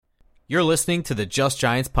You're listening to the Just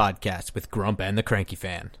Giants podcast with Grump and the Cranky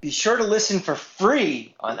Fan. Be sure to listen for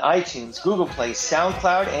free on iTunes, Google Play,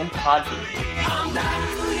 SoundCloud, and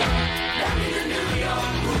Podbean.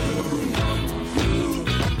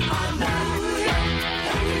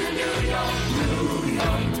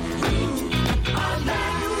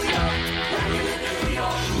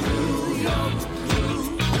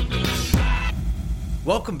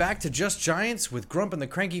 Welcome back to Just Giants with Grump and the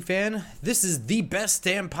Cranky Fan. This is the best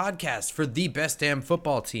damn podcast for the best damn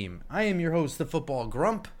football team. I am your host, the Football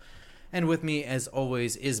Grump, and with me, as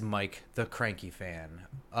always, is Mike, the Cranky Fan.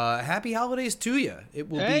 Happy holidays to you. It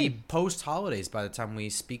will be post-holidays by the time we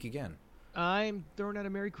speak again. I'm throwing out a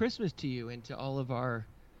Merry Christmas to you and to all of our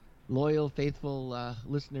loyal, faithful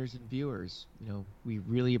listeners and viewers. You know, we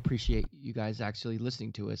really appreciate you guys actually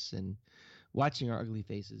listening to us and watching our ugly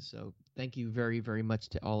faces. So thank you very, very much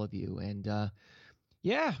to all of you. And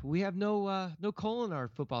we have no coal in our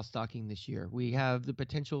football stocking this year. We have the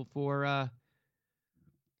potential for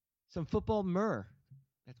some football myrrh.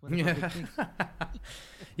 That's one of our big things.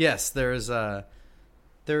 Yes, there is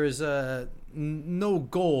no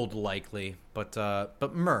gold likely, but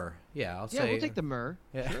myrrh. Yeah, I'll say. Yeah, we'll take the myrrh.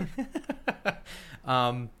 Yeah.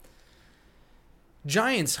 Sure.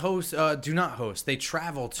 Giants do not host. They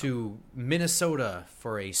travel to Minnesota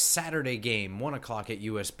for a Saturday game, 1 o'clock at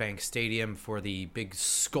U.S. Bank Stadium for the big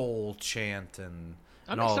skull chant and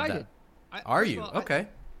all excited. of that. Are you? Okay.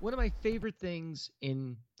 One of my favorite things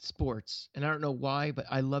in sports, and I don't know why, but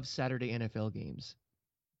I love Saturday NFL games.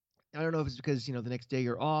 I don't know if it's because, the next day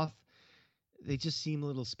you're off. They just seem a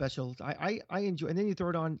little special. I enjoy, and then you throw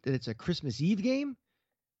it on that it's a Christmas Eve game.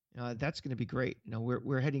 That's going to be great.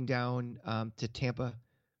 We're heading down to Tampa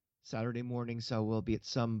Saturday morning, so we'll be at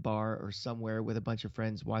some bar or somewhere with a bunch of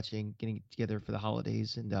friends getting together for the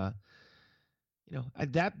holidays. And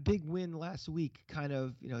that big win last week kind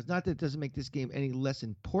of, it's not that it doesn't make this game any less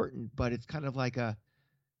important, but it's kind of like I'm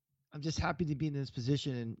just happy to be in this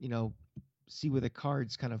position and see where the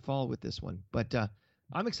cards kind of fall with this one. But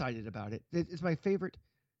I'm excited about it. It's my favorite.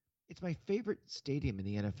 It's my favorite stadium in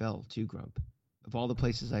the NFL too, Grump. Of all the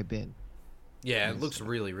places I've been. Yeah, it looks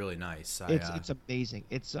really, really nice. It's amazing.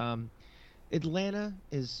 It's Atlanta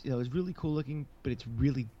is really cool looking, but it's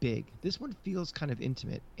really big. This one feels kind of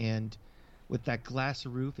intimate, and with that glass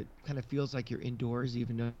roof, it kind of feels like you're indoors,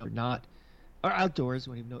 even though you're not, or outdoors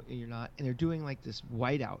when you're not. And they're doing like this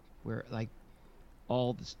whiteout where like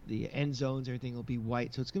all the end zones, everything will be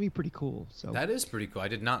white, so it's gonna be pretty cool. So that is pretty cool. I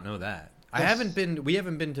did not know that. Yes. We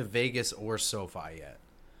haven't been to Vegas or SoFi yet.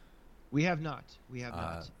 We have not.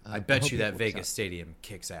 I bet you that Vegas stadium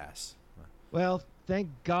kicks ass. Well, thank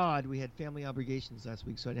God we had family obligations last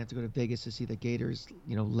week, so I didn't have to go to Vegas to see the Gators,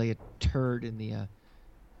 lay a turd in the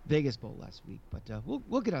Vegas Bowl last week. But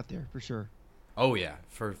we'll get out there for sure. Oh yeah,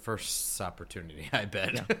 for first opportunity, I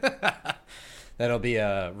bet. Yeah. That'll be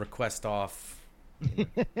a request off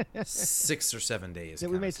 6 or 7 days. So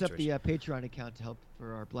we may set up the Patreon account to help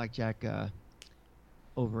for our blackjack.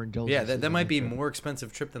 Overindulgence. Yeah, that might be a more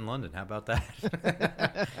expensive trip than London. How about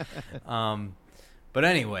that? But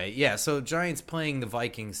anyway, yeah, so Giants playing the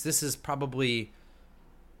Vikings. This is probably,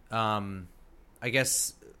 I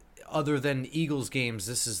guess, other than Eagles games,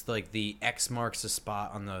 this is like the X marks the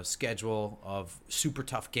spot on the schedule of super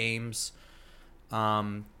tough games.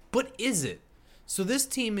 But is it? So this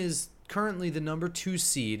team is currently the number 2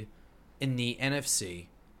 seed in the NFC.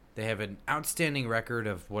 They have an outstanding record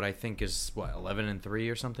of what I think is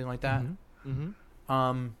 11-3 or something like that.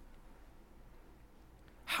 Mm-hmm.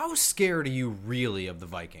 How scared are you really of the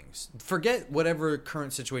Vikings? Forget whatever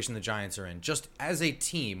current situation the Giants are in. Just as a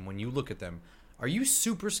team, when you look at them, are you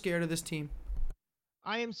super scared of this team?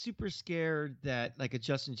 I am super scared that like a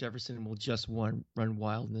Justin Jefferson will just run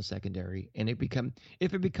wild in the secondary, and if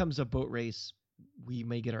it becomes a boat race, we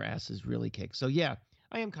may get our asses really kicked. So yeah,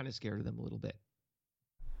 I am kind of scared of them a little bit.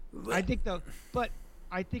 I think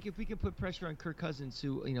if we can put pressure on Kirk Cousins,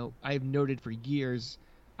 who I've noted for years,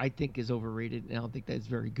 I think is overrated, and I don't think that's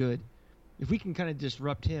very good. If we can kind of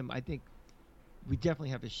disrupt him, I think we definitely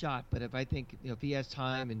have a shot. But if he has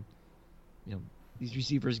time and these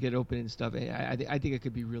receivers get open and stuff, I think it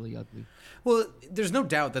could be really ugly. Well, there's no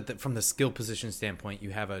doubt that from the skill position standpoint, you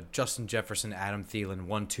have a Justin Jefferson, Adam Thielen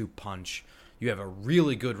 1-2 punch. You have a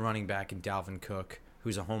really good running back in Dalvin Cook,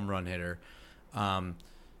 who's a home run hitter.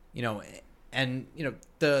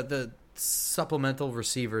 The supplemental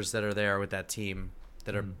receivers that are there with that team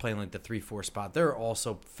that are playing like the 3-4 spot, they're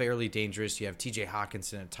also fairly dangerous. You have TJ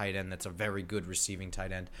Hawkinson at tight end. That's a very good receiving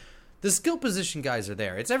tight end. The skill position guys are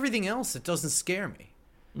there. It's everything else that doesn't scare me.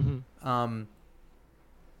 Mm-hmm.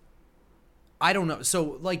 I don't know.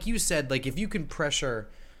 So like you said, like if you can pressure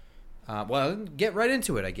Well, get right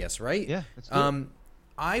into it, I guess, right? Yeah, let's do it.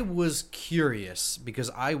 I was curious because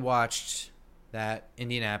I watched that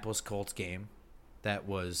Indianapolis Colts game that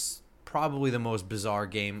was probably the most bizarre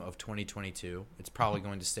game of 2022. It's probably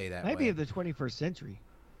going to stay that Maybe way. of the 21st century.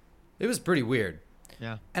 It was pretty weird.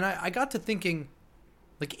 Yeah. And I got to thinking,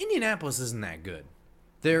 like, Indianapolis isn't that good.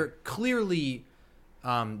 They're clearly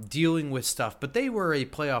dealing with stuff, but they were a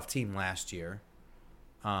playoff team last year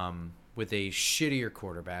with a shittier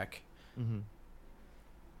quarterback. Mm-hmm.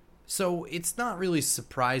 So it's not really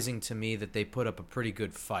surprising to me that they put up a pretty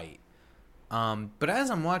good fight. But as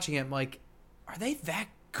I'm watching it, I'm like, are they that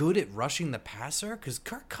good at rushing the passer? Because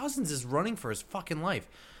Kirk Cousins is running for his fucking life.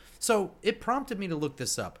 So it prompted me to look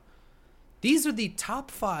this up. These are the top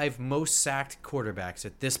 5 most sacked quarterbacks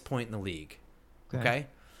at this point in the league. Okay?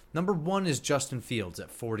 Number 1 is Justin Fields at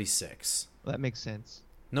 46. Well, that makes sense.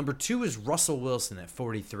 Number 2 is Russell Wilson at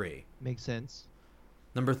 43. Makes sense.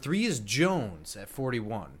 Number 3 is Jones at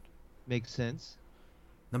 41. Makes sense.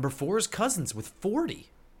 Number 4 is Cousins with 40.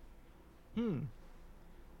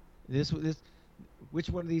 This which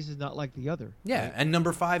one of these is not like the other? Yeah, right? and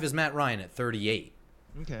number 5 is Matt Ryan at 38.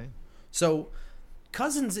 Okay. So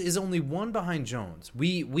Cousins is only one behind Jones.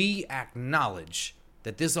 We acknowledge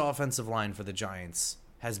that this offensive line for the Giants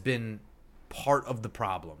has been part of the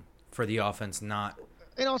problem for the offense not.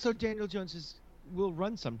 And also Daniel Jones will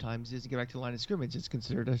run sometimes as he get back to the line of scrimmage. It's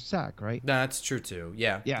considered a sack, right? That's true too.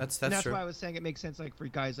 Yeah. Yeah. That's and that's true. why I was saying it makes sense like for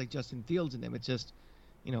guys like Justin Fields and them. It's just,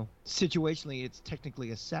 situationally it's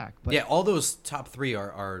technically a sack. But Yeah, all those top 3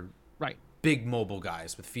 are right. big mobile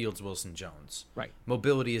guys with Fields, Wilson, Jones. Right.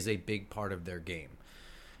 Mobility is a big part of their game.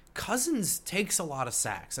 Cousins takes a lot of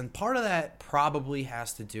sacks, and part of that probably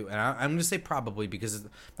has to do, and I'm going to say probably because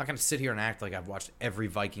I'm not going to sit here and act like I've watched every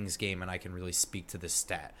Vikings game and I can really speak to this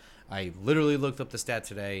stat. I literally looked up the stat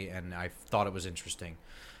today, and I thought it was interesting.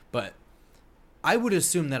 But I would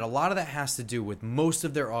assume that a lot of that has to do with most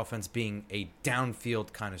of their offense being a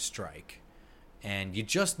downfield kind of strike, and you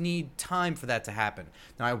just need time for that to happen.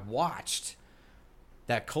 Now, I watched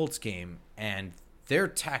that Colts game, and their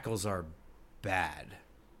tackles are bad.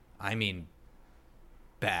 I mean,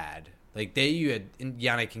 bad. Like, you had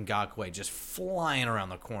Yannick Ngakoue just flying around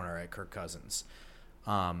the corner at Kirk Cousins.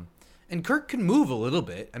 And Kirk can move a little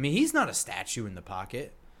bit. I mean, he's not a statue in the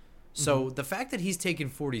pocket. So the fact that he's taken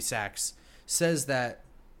 40 sacks says that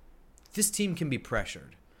this team can be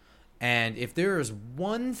pressured. And if there is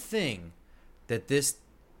one thing that this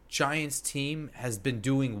Giants team has been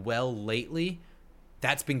doing well lately,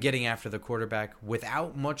 that's been getting after the quarterback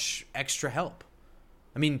without much extra help.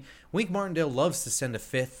 I mean, Wink Martindale loves to send a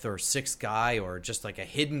 5th or 6th guy or just like a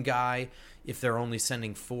hidden guy. If they're only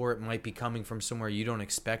sending 4, it might be coming from somewhere you don't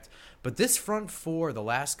expect. But this front 4 the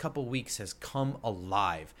last couple weeks has come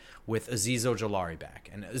alive with Azeez Ojulari back.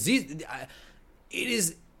 And Azeez, it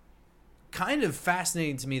is kind of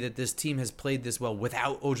fascinating to me that this team has played this well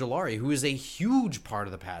without Ojulari, who is a huge part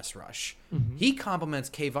of the pass rush. Mm-hmm. He complements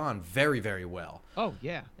Kayvon very, very well. Oh,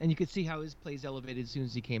 yeah. And you could see how his plays elevated as soon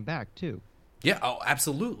as he came back, too. Yeah, oh,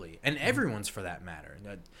 absolutely. And everyone's for that matter.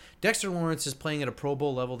 Dexter Lawrence is playing at a Pro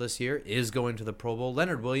Bowl level this year, is going to the Pro Bowl.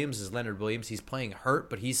 Leonard Williams is Leonard Williams. He's playing hurt,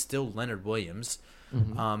 but he's still Leonard Williams.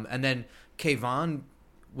 Mm-hmm. And then Kayvon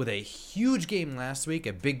with a huge game last week,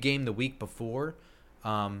 a big game the week before.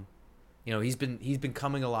 He's been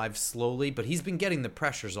coming alive slowly, but he's been getting the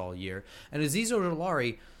pressures all year. And Azeez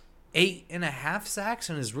Ojulari, 8.5 sacks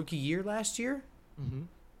in his rookie year last year. Mm-hmm.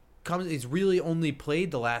 He's really only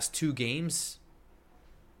played the last 2 games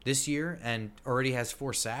this year and already has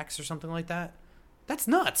 4 sacks or something like that. That's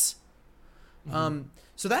nuts. Mm-hmm.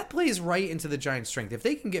 So that plays right into the Giants' strength. If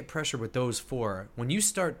they can get pressure with those 4, when you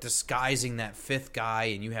start disguising that 5th guy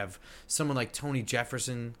and you have someone like Tony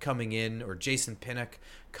Jefferson coming in or Jason Pinnock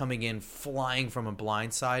coming in flying from a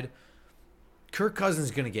blind side, Kirk Cousins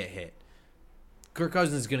is going to get hit. Kirk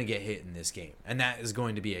Cousins is going to get hit in this game, and that is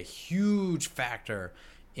going to be a huge factor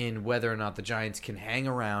in whether or not the Giants can hang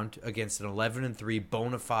around against an 11-3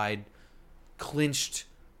 bona fide clinched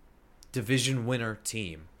division winner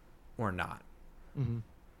team or not. Mm-hmm.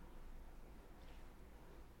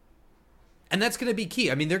 And that's going to be key.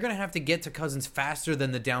 I mean, they're going to have to get to Cousins faster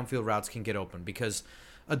than the downfield routes can get open because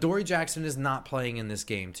Adoree Jackson is not playing in this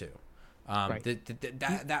game too. Right.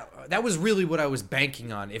 That was really what I was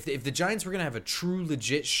banking on. If the Giants were going to have a true,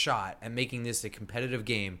 legit shot at making this a competitive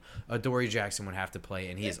game, Adoree Jackson would have to play,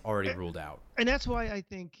 and he is already ruled out. And that's why I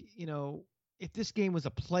think, if this game was a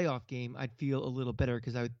playoff game, I'd feel a little better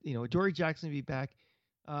because Adoree Jackson would be back.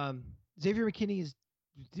 Xavier McKinney is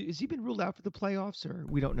Has he been ruled out for the playoffs, or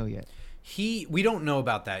we don't know yet? We don't know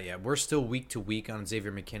about that yet. We're still week to week on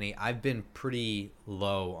Xavier McKinney. I've been pretty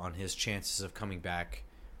low on his chances of coming back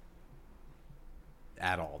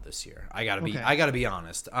at all this year. I gotta be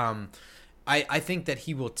honest. I think that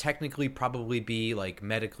he will technically probably be like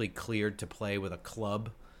medically cleared to play with a club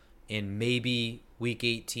in maybe week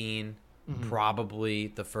 18, probably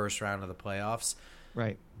the first round of the playoffs.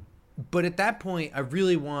 Right. But at that point, I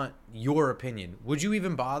really want your opinion. Would you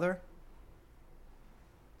even bother?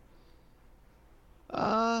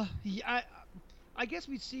 Yeah, I guess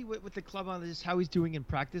we'd see with the club on this how he's doing in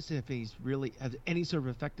practice, and if he's really has any sort of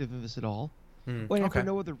effectiveness at all. Well, for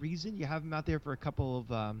no other reason, you have him out there for a couple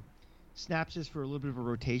of snaps just for a little bit of a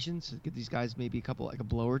rotation, so give these guys maybe a couple, like a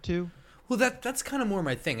blow or two. Well, that's kind of more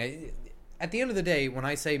my thing. At the end of the day, when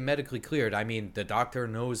I say medically cleared, I mean the doctor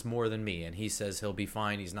knows more than me, and he says he'll be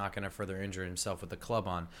fine. He's not going to further injure himself with the club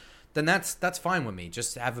on. Then that's fine with me.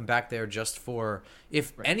 Just have him back there just for,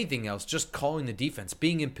 if anything else, just calling the defense,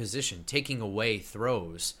 being in position, taking away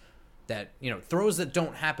throws that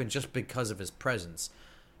don't happen just because of his presence.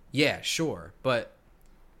 Yeah, sure, but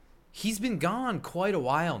he's been gone quite a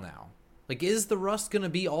while now. Like, is the rust going to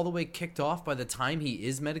be all the way kicked off by the time he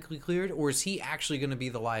is medically cleared, or is he actually going to be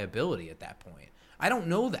the liability at that point? I don't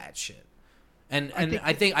know that shit. And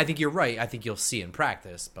I think you're right. I think you'll see in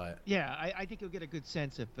practice, but yeah, I think you'll get a good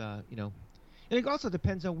sense if and it also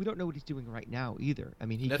depends on, we don't know what he's doing right now either. I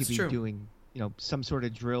mean, he could be doing some sort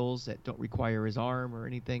of drills that don't require his arm or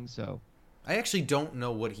anything. So I actually don't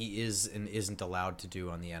know what he is and isn't allowed to do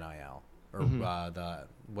on the NIL or the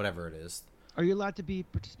whatever it is. Are you allowed to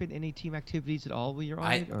participate in any team activities at all when you're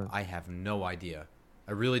on it? Or? I have no idea.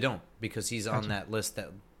 I really don't, because he's on that list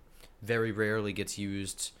that very rarely gets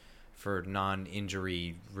used for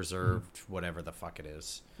non-injury reserved, whatever the fuck it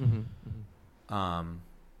is. I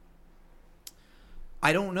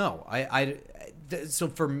don't know. So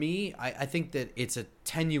for me, I think that it's a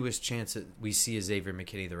tenuous chance that we see a Xavier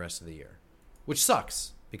McKinney the rest of the year, which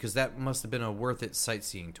sucks because that must have been a worth it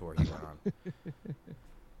sightseeing tour he went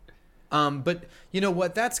on. But you know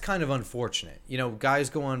what? That's kind of unfortunate. Guys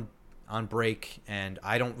go on break, and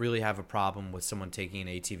I don't really have a problem with someone taking an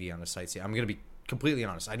ATV on a sightseeing. I'm going to be completely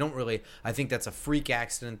honest. I think that's a freak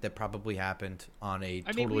accident that probably happened on a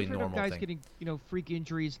totally normal thing. Guys getting, freak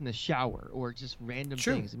injuries in the shower or just random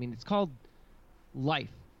things. I mean, it's called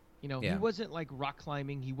life. He wasn't like rock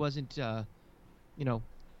climbing. He wasn't,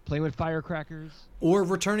 playing with firecrackers or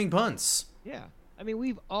returning punts. Yeah. I mean,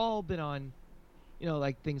 we've all been on,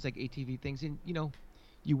 like things like ATV things, and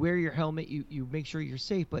you wear your helmet, you make sure you're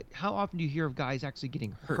safe. But how often do you hear of guys actually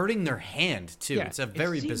getting hurting their hand too? Yeah, it's a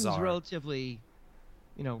very bizarre, relatively,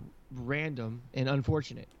 random and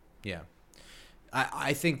unfortunate. Yeah,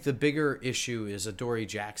 I think the bigger issue is Adoree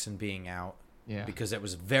Jackson being out. Yeah, because it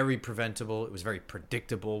was very preventable. It was very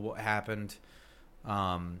predictable what happened.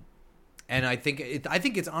 And I think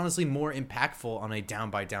it's honestly more impactful on a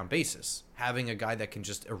down-by-down basis, having a guy that can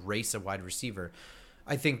just erase a wide receiver.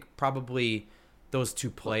 I think probably those two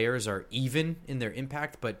players are even in their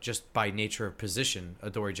impact, but just by nature of position,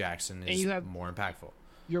 Adoree Jackson is more impactful.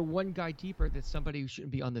 You're one guy deeper that somebody who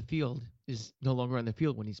shouldn't be on the field is no longer on the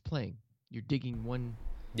field when he's playing. You're digging one.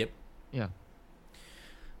 Yep. Yeah.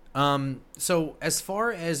 So as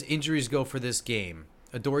far as injuries go for this game,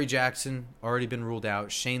 Adoree Jackson already been ruled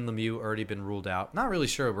out. Shane Lemieux already been ruled out. Not really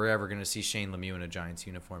sure we're ever going to see Shane Lemieux in a Giants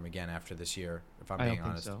uniform again after this year, if I'm being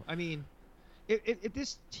honest. I don't think so. I mean, if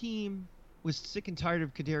this team was sick and tired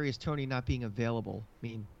of Kadarius Toney not being available, I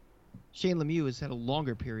mean, Shane Lemieux has had a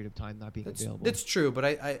longer period of time not being available. That's true,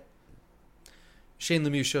 but Shane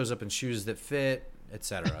Lemieux shows up in shoes that fit,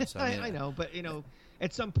 etc. So, I know, but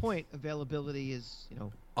at some point, availability is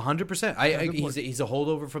 100%. He's a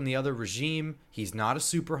holdover from the other regime. He's not a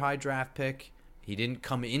super high draft pick. He didn't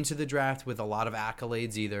come into the draft with a lot of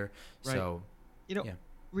accolades either. Right. So,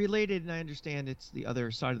 related, and I understand it's the other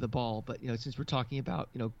side of the ball, but since we're talking about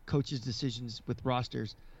coaches' decisions with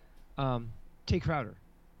rosters, Tay Crowder.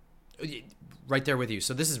 Right there with you.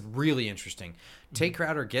 So this is really interesting. Mm-hmm. Tay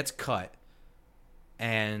Crowder gets cut,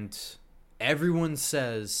 and everyone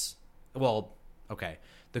says, well, okay,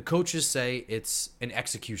 the coaches say it's an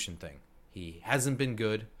execution thing. He hasn't been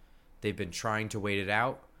good. They've been trying to wait it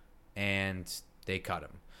out, and they cut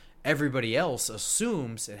him. Everybody else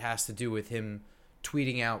assumes it has to do with him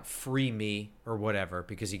tweeting out "free me" or whatever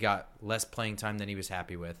because he got less playing time than he was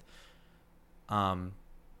happy with.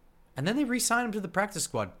 And then they re-signed him to the practice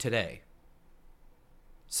squad today.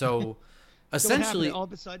 So essentially, all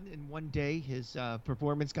of a sudden in one day his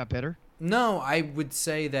performance got better. No, I would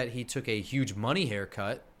say that he took a huge money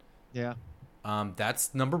haircut. Yeah.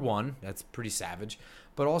 That's number one. That's pretty savage.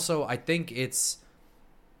 but also I think it's,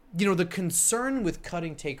 you know, the concern with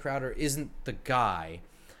cutting Tay Crowder isn't the guy.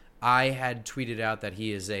 I had tweeted out that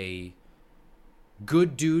he is a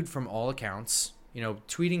good dude from all accounts. You know,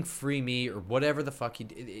 tweeting free me or whatever the fuck he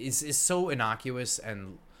is so innocuous,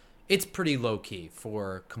 and it's pretty low key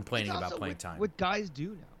for complaining about playing time. What guys do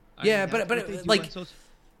now. Yeah, but like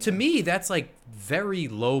to me that's like very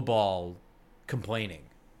low ball complaining.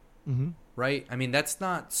 Mm-hmm. Right? I mean, that's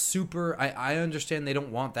not super. I understand they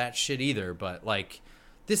don't want that shit either, but like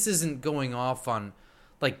this isn't going off on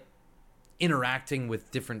like interacting with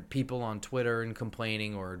different people on Twitter and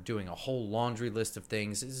complaining or doing a whole laundry list of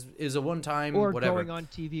things. Is a one time or whatever. Going on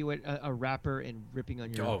TV with a rapper and ripping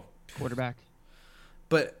on your quarterback.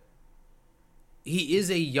 But he is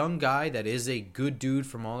a young guy that is a good dude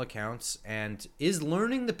from all accounts and is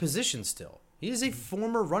learning the position still. He is a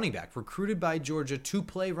former running back recruited by Georgia to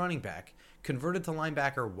play running back, converted to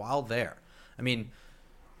linebacker while there. I mean,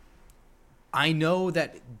 I know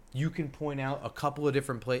that you can point out a couple of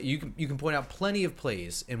different plays. You can point out plenty of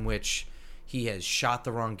plays in which he has shot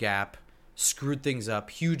the wrong gap, screwed things up,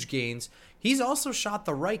 huge gains. He's also shot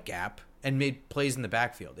the right gap and made plays in the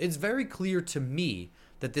backfield. It's very clear to me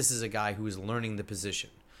that this is a guy who is learning the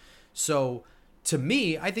position. So, to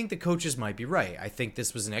me, I think the coaches might be right. I think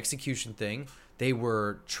this was an execution thing. They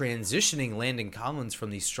were transitioning Landon Collins from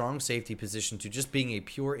the strong safety position to just being a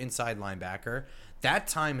pure inside linebacker. That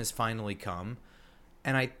time has finally come.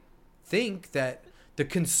 And I think that the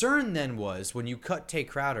concern then was when you cut Tay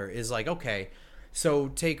Crowder is like, okay, so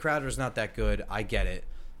Tay Crowder's not that good. I get it.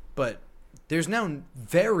 But there's now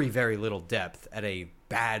very, very little depth at a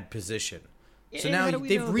bad position. So And now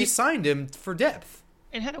they've re-signed him for depth.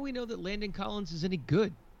 And how do we know that Landon Collins is any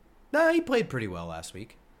good? No, he played pretty well last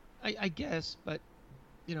week. I guess, but,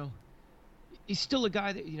 you know, he's still a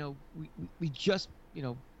guy that, you know, we just, you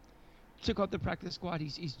know, took out the practice squad.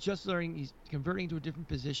 He's just learning. He's converting to a different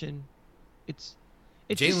position. It's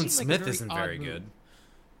Jalen Smith isn't very move. good.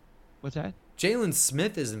 What's that? Jalen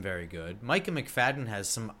Smith isn't very good. Micah McFadden has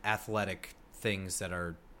some athletic things that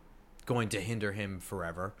are going to hinder him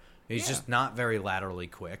forever. He's just not very laterally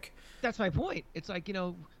quick. That's my point. It's like, you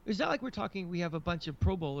know, it's not like we have a bunch of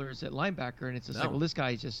Pro Bowlers at linebacker, and it's just like, well, this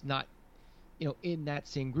guy is just not, you know, in that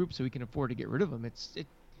same group, so we can afford to get rid of him. It's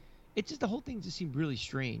just the whole thing just seemed really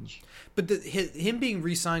strange. But him being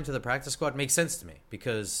re-signed to the practice squad makes sense to me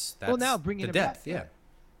because that's now bringing the him depth. back.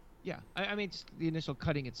 Yeah. I mean, just the initial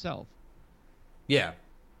cutting itself. Yeah.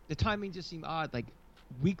 The timing just seemed odd. Like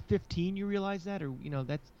week 15, you realize that, or you know,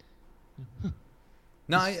 that's.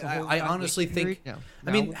 No, I honestly think. No.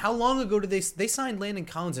 I mean, how long ago did they signed Landon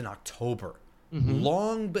Collins in October? Mm-hmm.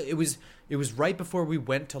 Long, but it was right before we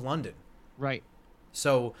went to London. Right.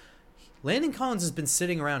 So, Landon Collins has been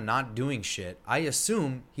sitting around not doing shit. I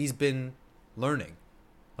assume he's been learning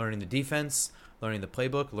the defense, learning the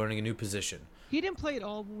playbook, learning a new position. He didn't play at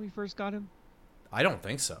all when we first got him. I don't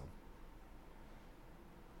think so.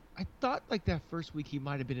 I thought like that first week he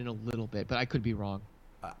might have been in a little bit, but I could be wrong.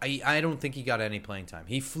 I don't think he got any playing time.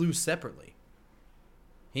 He flew separately.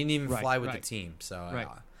 He didn't even fly with the team. So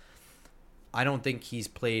I don't think he's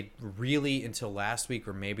played really until last week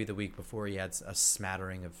or maybe the week before. He had a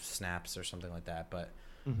smattering of snaps or something like that. But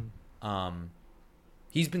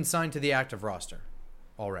he's been signed to the active roster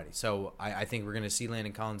already. So I think we're going to see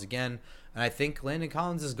Landon Collins again. And I think Landon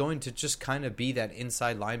Collins is going to just kind of be that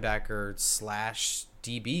inside linebacker /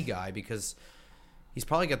 DB guy because he's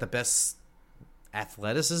probably got the best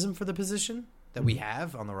athleticism for the position that we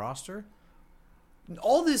have on the roster.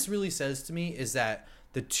 All this really says to me is that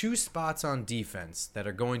the two spots on defense that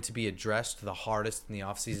are going to be addressed the hardest in the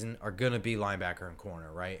offseason are going to be linebacker and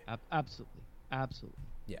corner, right? Absolutely.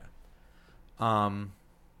 Yeah.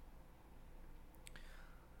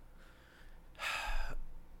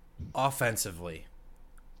 Offensively,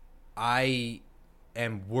 I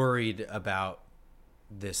am worried about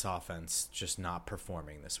this offense just not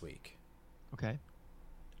performing this week. Okay.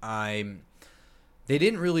 They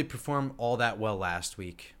didn't really perform all that well last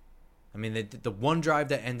week. I mean, the one drive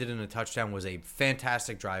that ended in a touchdown was a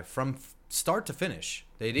fantastic drive from start to finish.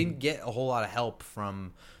 They didn't get a whole lot of help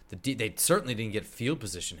from they certainly didn't get field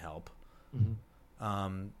position help.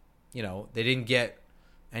 Mm-hmm. You know, they didn't get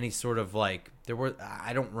any sort of like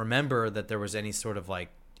I don't remember that there was any sort of like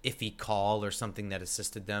iffy call or something that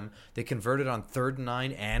assisted them. They converted on 3rd and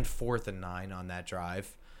 9 and 4th and 9 on that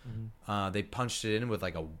drive. Mm-hmm. They punched it in with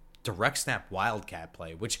like a direct snap wildcat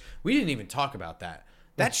play, which we didn't even talk about that.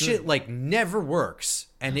 That shit like never works,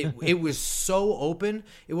 and it was so open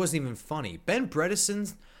it wasn't even funny. Ben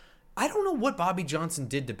Bredesen, I don't know what Bobby Johnson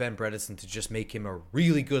did to Ben Bredesen to just make him a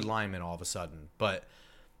really good lineman all of a sudden, but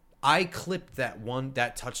I clipped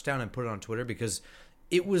that touchdown and put it on Twitter because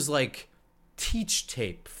it was like teach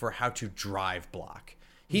tape for how to drive block.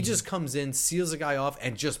 He just comes in, seals a guy off,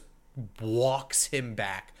 and just walks him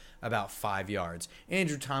back about 5 yards.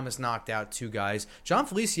 Andrew Thomas knocked out 2 guys. John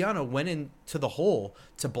Feliciano went into the hole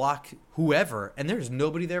to block whoever, and there's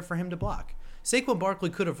nobody there for him to block. Saquon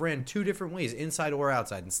Barkley could have ran 2 different ways, inside or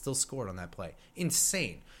outside, and still scored on that play.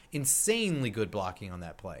 Insanely good blocking on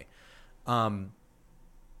that play.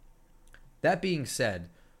 That being said,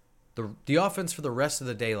 the offense for the rest of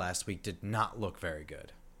the day last week did not look very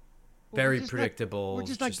good. Very predictable. We're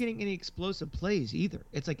just not getting any explosive plays either.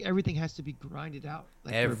 It's like everything has to be grinded out.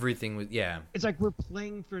 Like everything was, yeah. It's like we're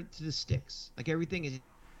playing to the sticks. Like everything is.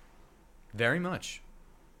 Very much.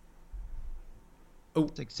 Oh,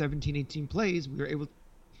 it's like 17, 18 plays. We were able to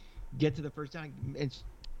get to the first down. It's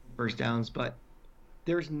first downs, but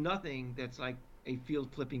there's nothing that's like a field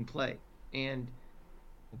flipping play. And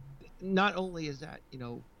not only is that,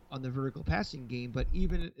 on the vertical passing game, but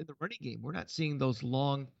even in the running game, we're not seeing those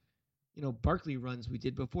long, Barkley runs we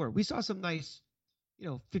did before. We saw some nice,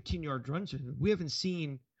 15-yard runs. We haven't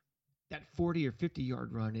seen that 40 or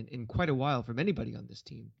 50-yard run in quite a while from anybody on this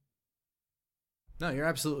team. No, you're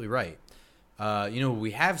absolutely right.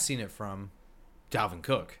 We have seen it from Dalvin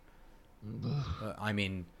Cook. I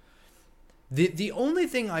mean, the only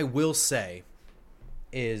thing I will say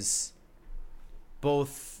is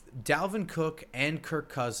both Dalvin Cook and Kirk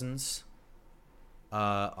Cousins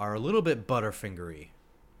are a little bit butterfingery.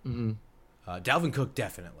 Mm-hmm. Dalvin Cook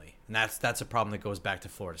definitely, and that's a problem that goes back to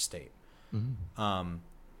Florida State. Mm-hmm.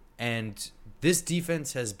 And this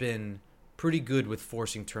defense has been pretty good with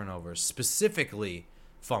forcing turnovers, specifically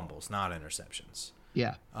fumbles, not interceptions.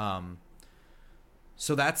 Yeah.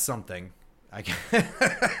 So that's something.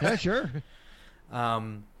 Yeah, sure.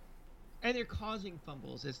 And they're causing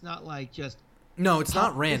fumbles. It's not like just it's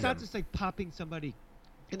not random. It's not just like popping somebody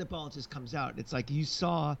and the ball just comes out. It's like you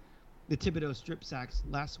saw the Thibodeau strip sacks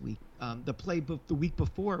last week. The play the week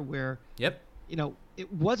before where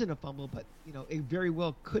it wasn't a fumble, but it very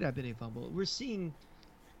well could have been a fumble. We're seeing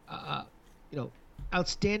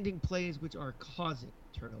outstanding plays which are causing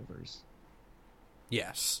turnovers.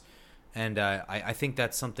 Yes. And I think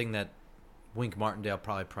that's something that Wink Martindale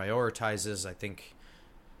probably prioritizes. I think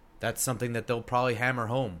that's something that they'll probably hammer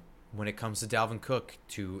home when it comes to Dalvin Cook,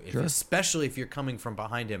 especially if you're coming from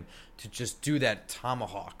behind him, to just do that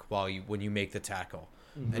tomahawk when you make the tackle,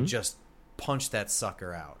 and just punch that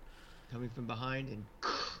sucker out. Coming from behind and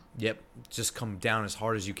yep, just come down as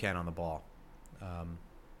hard as you can on the ball.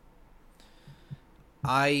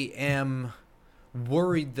 I am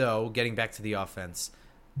worried, though, getting back to the offense,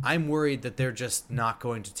 I'm worried that they're just not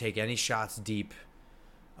going to take any shots deep.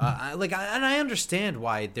 And I understand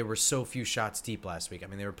why there were so few shots deep last week. I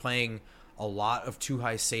mean, they were playing a lot of too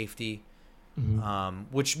high safety,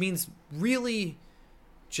 which means really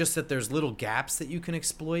just that there's little gaps that you can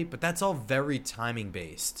exploit, but that's all very timing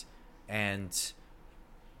based. And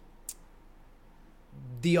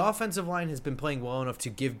the offensive line has been playing well enough to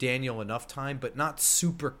give Daniel enough time, but not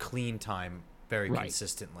super clean time very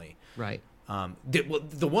consistently. Right.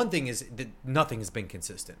 The one thing is that nothing has been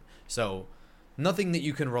consistent. So nothing that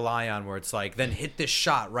you can rely on where it's like, then hit this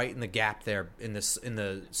shot right in the gap there in the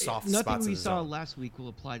soft spots. Nothing we saw last week will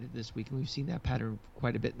apply to this week, and we've seen that pattern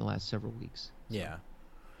quite a bit in the last several weeks. So. Yeah.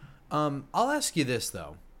 I'll ask you this,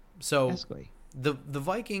 though. So Ask me. The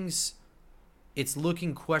Vikings, it's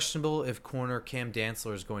looking questionable if corner Cam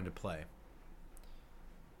Dantzler is going to play.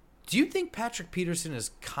 Do you think Patrick Peterson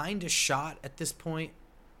is kind of shot at this point?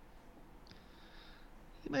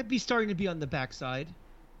 He might be starting to be on the backside.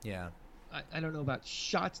 Yeah. I don't know about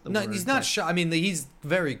shots. He's not shot. I mean, he's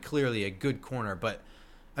very clearly a good corner, but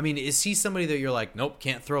I mean, is he somebody that you're like, nope,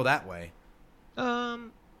 can't throw that way?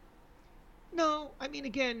 No. I mean,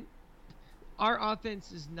 again, our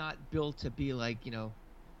offense is not built to be like,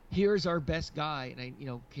 here's our best guy,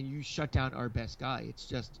 and can you shut down our best guy? It's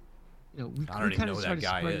just, we kind of try to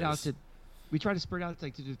spread it out to. We try to spread out to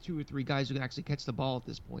the 2 or 3 guys who can actually catch the ball at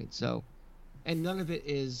this point. So, and none of it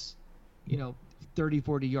is, 30,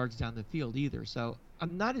 40 yards down the field either. So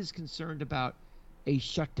I'm not as concerned about a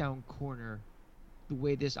shutdown corner the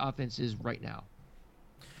way this offense is right now.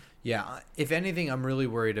 Yeah, if anything, I'm really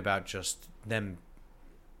worried about just them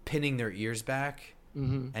pinning their ears back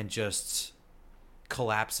and just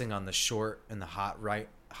collapsing on the short and the hot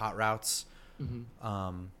routes,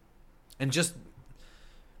 and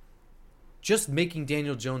just making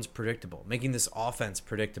Daniel Jones predictable, making this offense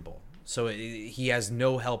predictable. So he has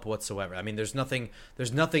no help whatsoever. I mean, there's nothing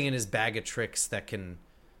in his bag of tricks that can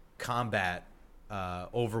combat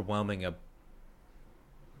overwhelming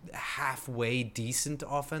halfway decent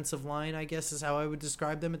offensive line, I guess is how I would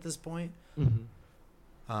describe them at this point.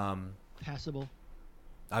 Passable.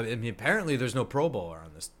 I mean, apparently there's no Pro Bowler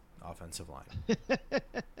on this offensive line.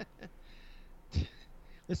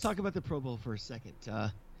 Let's talk about the Pro Bowl for a second.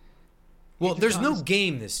 Well, Andrew there's Thomas, no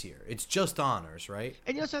game this year. It's just honors, right?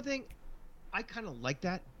 And you know something? I kind of like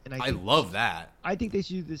that. And I love that. I think they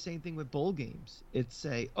should do the same thing with bowl games. It's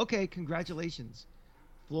say, okay, congratulations.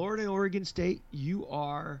 Florida and Oregon State, you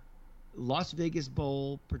are Las Vegas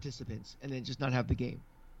Bowl participants, and then just not have the game.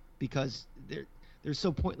 Because they're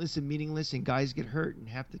so pointless and meaningless, and guys get hurt, and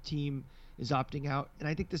half the team is opting out. And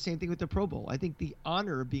I think the same thing with the Pro Bowl. I think the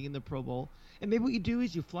honor of being in the Pro Bowl, and maybe what you do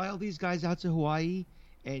is you fly all these guys out to Hawaii,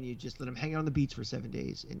 and you just let them hang out on the beach for 7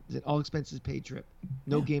 days. And it's an all expenses paid trip.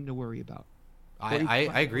 No game to worry about. I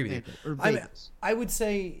agree with you. I would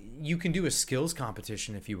say you can do a skills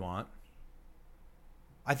competition if you want.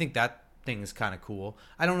 I think that thing is kind of cool.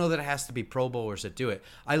 I don't know that it has to be Pro Bowlers that do it.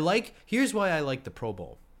 Here's why I like the Pro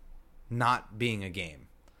Bowl not being a game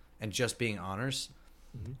and just being honors.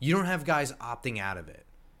 You don't have guys opting out of it.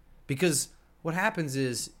 Because what happens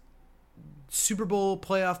is Super Bowl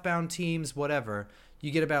playoff bound teams, whatever,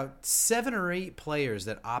 you get about 7 or 8 players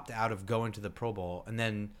that opt out of going to the Pro Bowl, and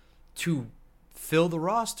then to fill the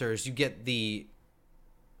rosters, you get the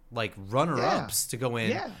runner-ups to go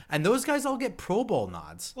in, and those guys all get Pro Bowl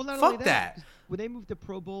nods. Well, Fuck that. When they moved the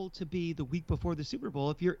Pro Bowl to be the week before the Super Bowl,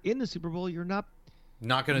 if you're in the Super Bowl, you're not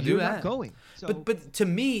going to do that. Not going. So, but to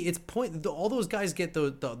me, it's all those guys get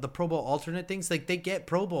the Pro Bowl alternate things. Like they get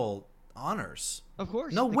Pro Bowl honors. Of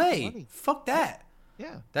course. No way. Fuck that.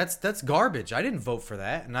 Yeah. That's garbage. I didn't vote for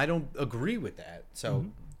that, and I don't agree with that. So,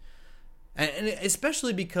 and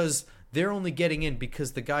especially because they're only getting in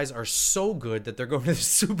because the guys are so good that they're going to the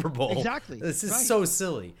Super Bowl. Exactly. This is so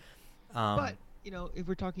silly. But, if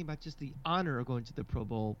we're talking about just the honor of going to the Pro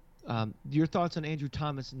Bowl, your thoughts on Andrew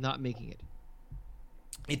Thomas not making it?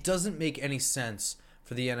 It doesn't make any sense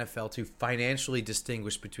for the NFL to financially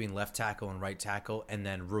distinguish between left tackle and right tackle and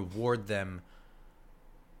then reward them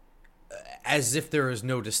as if there is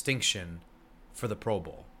no distinction for the Pro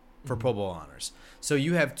Bowl, for Pro Bowl honors. So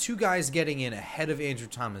you have 2 guys getting in ahead of Andrew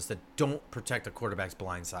Thomas that don't protect a quarterback's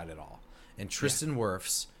blind side at all. And Tristan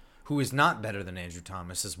Wirfs, who is not better than Andrew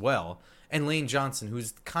Thomas as well, and Lane Johnson,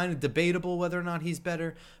 who's kind of debatable whether or not he's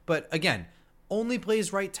better, but again, only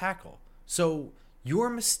plays right tackle. So your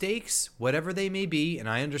mistakes, whatever they may be, and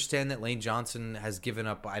I understand that Lane Johnson has given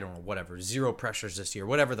up, 0 pressures this year,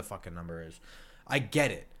 whatever the fucking number is. I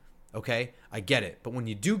get it. Okay? I get it. But when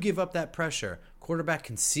you do give up that pressure, quarterback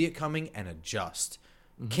can see it coming and adjust.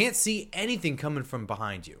 Can't see anything coming from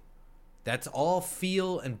behind you. That's all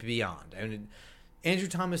feel and beyond. And Andrew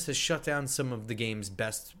Thomas has shut down some of the game's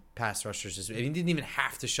best pass rushers. He didn't even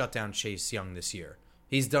have to shut down Chase Young this year.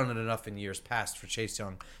 He's done it enough in years past for Chase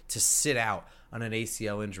Young to sit out on an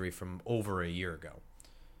ACL injury from over a year ago.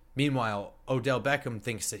 Meanwhile, Odell Beckham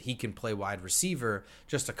thinks that he can play wide receiver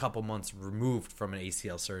just a couple months removed from an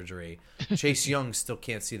ACL surgery. Chase Young still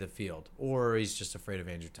can't see the field, or he's just afraid of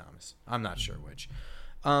Andrew Thomas. I'm not sure which.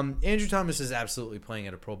 Andrew Thomas is absolutely playing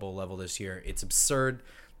at a Pro Bowl level this year. It's absurd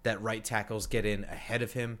that right tackles get in ahead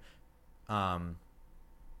of him. I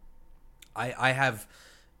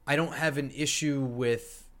don't have an issue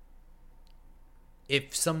with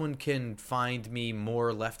if someone can find me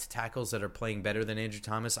more left tackles that are playing better than Andrew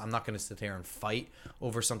Thomas. I'm not going to sit there and fight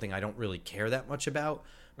over something I don't really care that much about.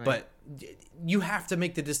 Right. But you have to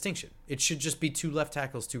make the distinction. It should just be 2 left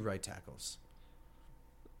tackles, 2 right tackles.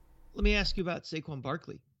 Let me ask you about Saquon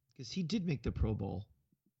Barkley, because he did make the Pro Bowl.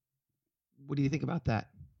 What do you think about that?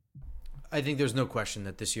 I think there's no question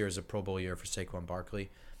that this year is a Pro Bowl year for Saquon Barkley.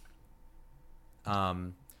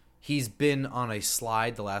 He's been on a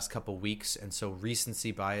slide the last couple weeks, and so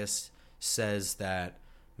recency bias says that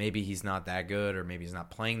maybe he's not that good or maybe he's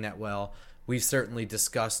not playing that well. We've certainly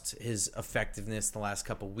discussed his effectiveness the last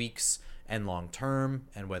couple weeks and long term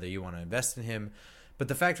and whether you want to invest in him. But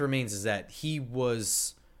the fact remains is that he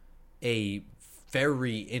was a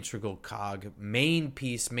very integral cog, main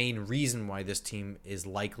piece, main reason why this team is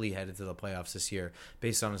likely headed to the playoffs this year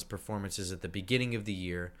based on his performances at the beginning of the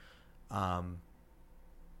year.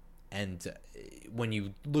 And when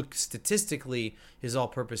you look statistically, his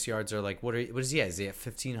all-purpose yards are what is he at? Is he at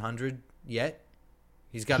 1,500 yet?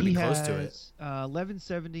 He's got to be close to it.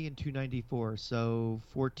 1170 and 294, so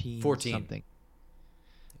 14 something.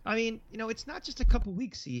 I mean, it's not just a couple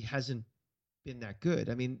weeks he hasn't been that good.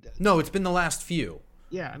 I mean, no, it's been the last few.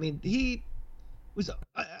 Yeah, I mean, he was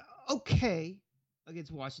okay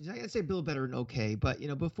against Washington. I'd say a little better than okay, but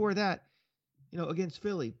before that, against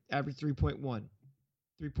Philly, average 3.1.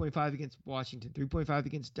 3.5 against Washington, 3.5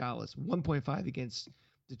 against Dallas, 1.5 against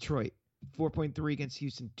Detroit, 4.3 against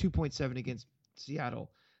Houston, 2.7 against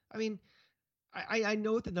Seattle. I mean, I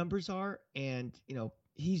know what the numbers are, and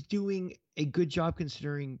he's doing a good job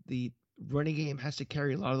considering the running game has to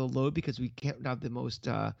carry a lot of the load because we can't have the most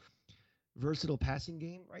versatile passing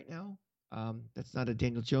game right now. That's not a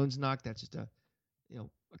Daniel Jones knock. That's just a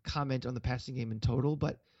comment on the passing game in total.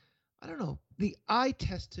 But I don't know. The eye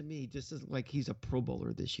test to me just doesn't like he's a Pro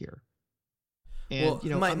Bowler this year. And,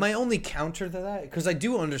 my only counter to that, because I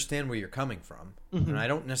do understand where you're coming from, and I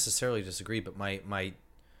don't necessarily disagree, but my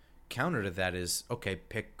counter to that is, okay,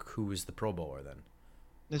 pick who is the Pro Bowler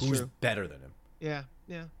then. Who's true. Better than him. Yeah.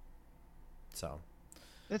 So.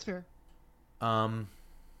 That's fair.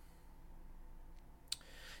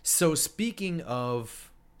 So speaking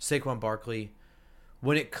of Saquon Barkley,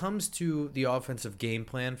 when it comes to the offensive game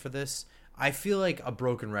plan for this, I feel like a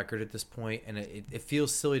broken record at this point, and it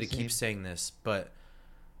feels silly to keep saying this, but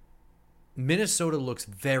Minnesota looks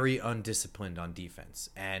very undisciplined on defense.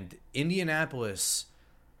 And Indianapolis,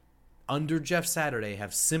 under Jeff Saturday,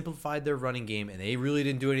 have simplified their running game, and they really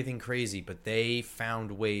didn't do anything crazy, but they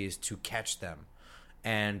found ways to catch them.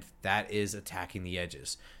 And that is attacking the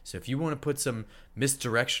edges. So if you want to put some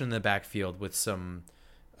misdirection in the backfield with some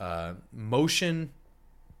motion,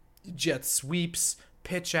 jet sweeps,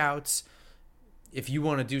 pitch outs, if you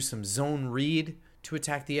want to do some zone read to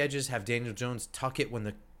attack the edges, have Daniel Jones tuck it when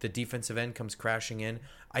the defensive end comes crashing in,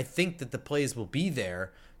 I think that the plays will be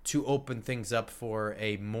there to open things up for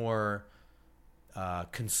a more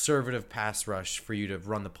conservative pass rush for you to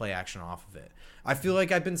run the play action off of it. I feel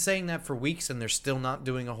like I've been saying that for weeks, and they're still not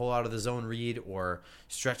doing a whole lot of the zone read or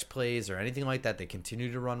stretch plays or anything like that. They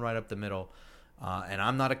continue to run right up the middle, and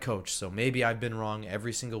I'm not a coach, so maybe I've been wrong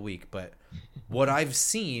every single week, but what I've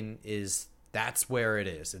seen is that's where it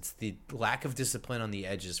is. It's the lack of discipline on the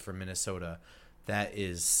edges for Minnesota that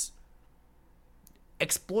is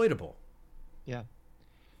exploitable. Yeah.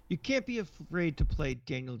 You can't be afraid to play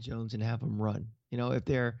Daniel Jones and have him run. If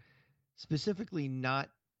they're specifically not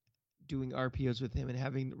doing RPOs with him and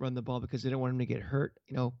having run the ball because they don't want him to get hurt,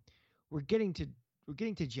 we're getting to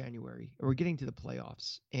January, or we're getting to the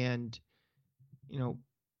playoffs, and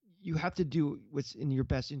you have to do what's in your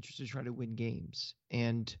best interest to try to win games.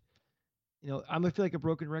 And I'm gonna feel like a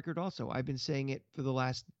broken record. Also, I've been saying it for the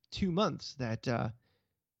last 2 months that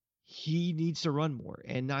he needs to run more,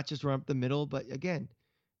 and not just run up the middle, but again,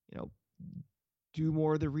 do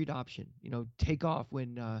more of the read option. Take off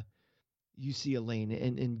when you see a lane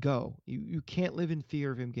and go. You can't live in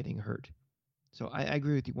fear of him getting hurt. So I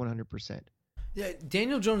agree with you 100%. Yeah,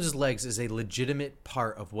 Daniel Jones's legs is a legitimate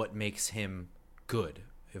part of what makes him good,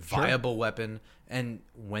 a viable weapon, and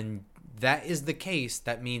when that is the case,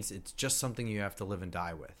 that means it's just something you have to live and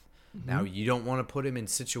die with. Now, you don't want to put him in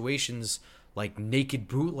situations like naked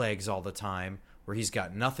bootlegs all the time, where he's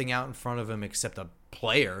got nothing out in front of him except a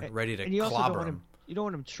player ready to clobber him. You don't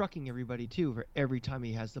want him trucking everybody too for every time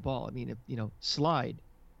he has the ball. I mean, slide.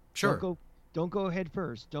 Sure. Don't go head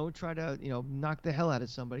first. Don't try to knock the hell out of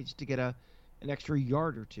somebody just to get an extra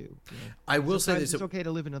yard or two. I will say this: it's okay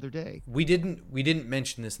to live another day. We didn't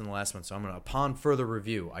mention this in the last one, so I'm gonna, upon further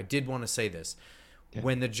review, I did want to say this. Okay.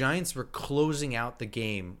 When the Giants were closing out the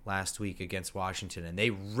game last week against Washington, and they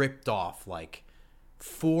ripped off like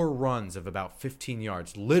 4 runs of about 15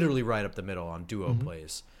 yards, literally right up the middle on duo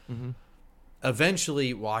plays.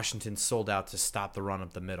 Eventually, Washington sold out to stop the run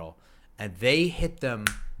up the middle, and they hit them,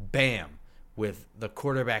 bam, with the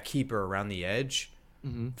quarterback keeper around the edge.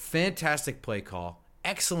 Fantastic play call,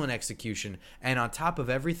 excellent execution, and on top of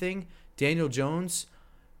everything, Daniel Jones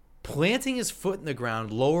planting his foot in the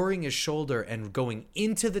ground, lowering his shoulder, and going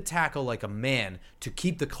into the tackle like a man to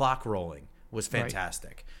keep the clock rolling was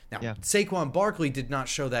fantastic. Right. Now, Saquon Barkley did not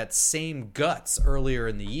show that same guts earlier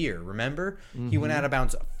in the year, remember? He went out of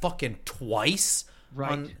bounds fucking twice.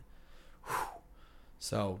 Right.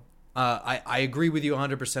 So, I agree with you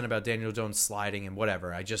 100% about Daniel Jones sliding and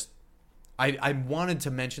whatever. I wanted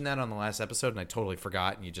to mention that on the last episode, and I totally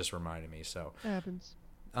forgot, and you just reminded me. So it happens.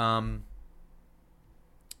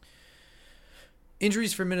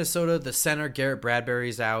 Injuries for Minnesota. The center, Garrett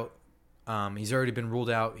Bradbury's out. He's already been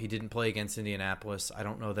ruled out. He didn't play against Indianapolis. I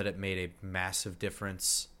don't know that it made a massive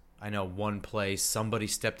difference. I know one play, somebody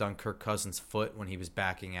stepped on Kirk Cousins' foot when he was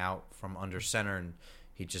backing out from under center, and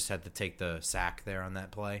he just had to take the sack there on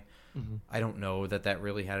that play. I don't know that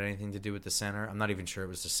really had anything to do with the center. I'm not even sure it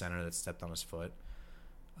was the center that stepped on his foot.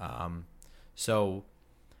 So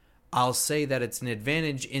I'll say that it's an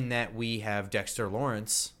advantage in that we have Dexter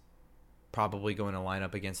Lawrence probably going to line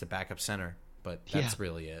up against a backup center, but that's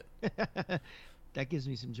really it. That gives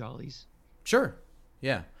me some jollies. Sure.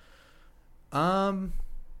 Yeah. All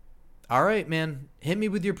right, man. Hit me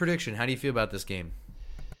with your prediction. How do you feel about this game?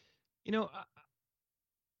 You know,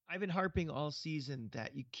 I've been harping all season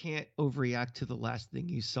that you can't overreact to the last thing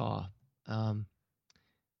you saw. Um,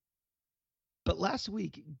 but last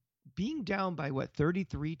week, being down by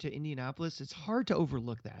 33 to Indianapolis, it's hard to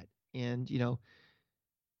overlook that. And,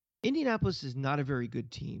 Indianapolis is not a very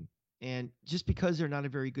good team. And just because they're not a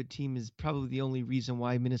very good team is probably the only reason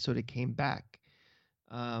why Minnesota came back.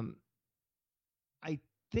 I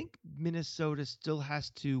think Minnesota still has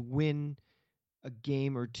to win a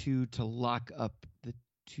game or two to lock up the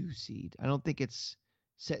 2 seed. I don't think it's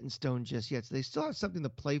set in stone just yet. So they still have something to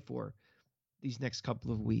play for these next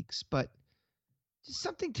couple of weeks. But just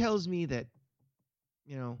something tells me that,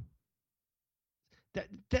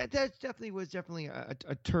 that definitely was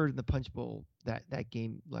a turd in the punch bowl that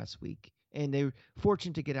game last week. And they were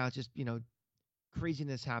fortunate to get out. Just,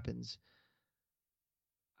 craziness happens.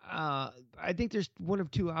 I think there's one of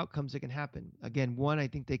two outcomes that can happen. Again, one, I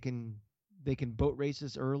think they can boat race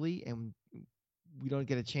us early and we don't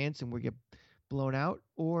get a chance and we get blown out,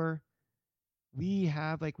 or we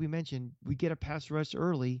have, like we mentioned, we get a pass rush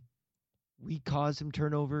early, we cause some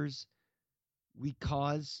turnovers, we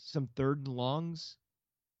cause some third and longs,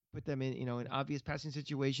 put them in obvious passing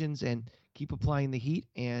situations and keep applying the heat,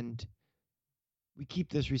 and we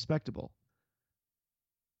keep this respectable.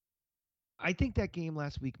 I think that game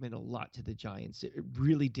last week meant a lot to the Giants. It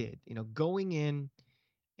really did. Going in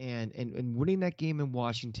and winning that game in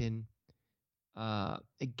Washington,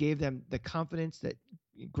 it gave them the confidence that,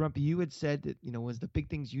 Grumpy, you had said that, was the big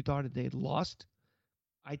things you thought that they had lost.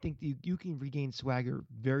 I think you can regain swagger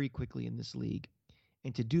very quickly in this league.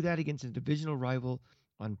 And to do that against a divisional rival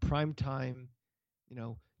on prime time,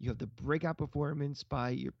 you have the breakout performance by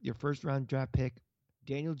your first round draft pick.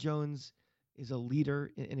 Daniel Jones is a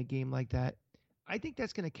leader in a game like that. I think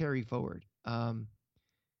that's going to carry forward.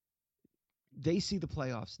 They see the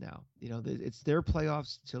playoffs now. It's their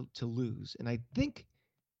playoffs to lose. And I think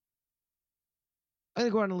I'm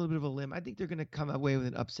going to go on a little bit of a limb. I think they're going to come away with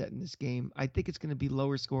an upset in this game. I think it's going to be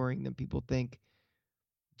lower scoring than people think.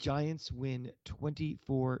 Giants win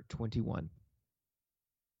 24-21.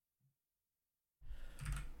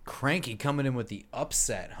 Cranky coming in with the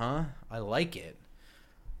upset, huh? I like it.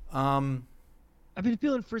 I've been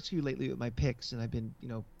feeling frisky lately with my picks, and I've been,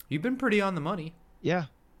 You've been pretty on the money. Yeah.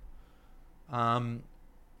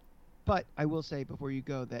 But I will say before you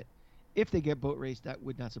go that if they get boat raced, that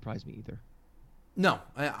would not surprise me either. No,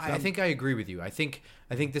 I think I agree with you. I think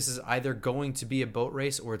this is either going to be a boat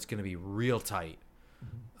race or it's going to be real tight.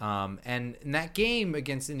 Mm-hmm. And in that game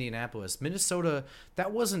against Indianapolis, Minnesota,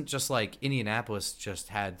 that wasn't just like Indianapolis just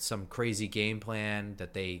had some crazy game plan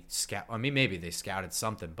that they maybe they scouted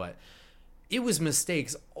something, but it was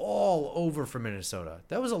mistakes all over for Minnesota.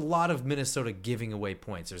 That was a lot of Minnesota giving away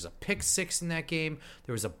points. There's a pick six in that game.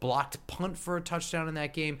 There was a blocked punt for a touchdown in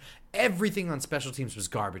that game. Everything on special teams was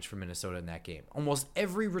garbage for Minnesota in that game. Almost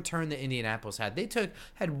every return that Indianapolis had. They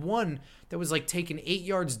had one that was like taken 8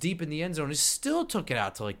 yards deep in the end zone and still took it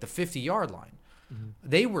out to like the 50-yard line. Mm-hmm.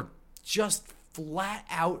 They were just flat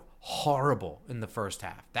out horrible in the first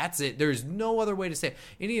half. That's it. There's no other way to say it.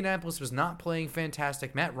 Indianapolis was not playing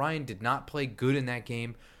fantastic. Matt Ryan did not play good in that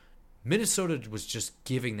game. Minnesota was just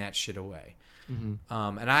giving that shit away.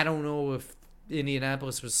 Mm-hmm. And I don't know if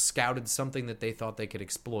Indianapolis was scouted something that they thought they could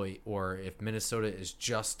exploit, or if Minnesota is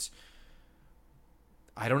just,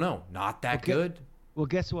 I don't know, not that good. Well,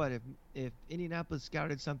 guess what? If Indianapolis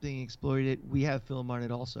scouted something and exploited it, we have film on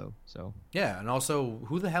it also. So yeah, and also,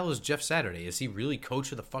 who the hell is Jeff Saturday? Is he really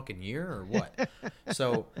coach of the fucking year or what?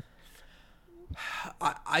 So,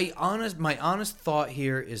 my honest thought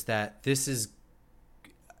here is that this is.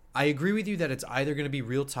 I agree with you that it's either going to be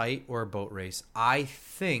real tight or a boat race. I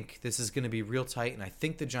think this is going to be real tight, and I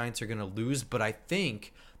think the Giants are going to lose. But I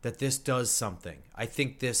think that this does something. I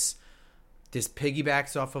think this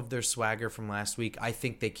piggybacks off of their swagger from last week. I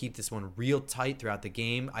think they keep this one real tight throughout the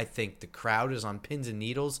game. I think the crowd is on pins and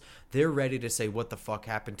needles. They're ready to say, what the fuck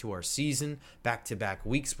happened to our season? Back-to-back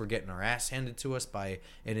weeks, we're getting our ass handed to us by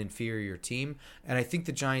an inferior team. And I think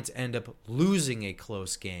the Giants end up losing a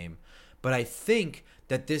close game. But I think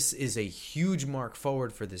that this is a huge mark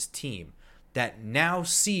forward for this team that now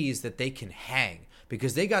sees that they can hang,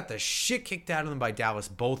 because they got the shit kicked out of them by Dallas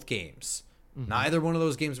both games. Mm-hmm. Neither one of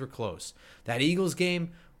those games were close. That Eagles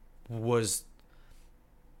game was,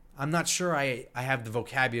 I'm not sure I have the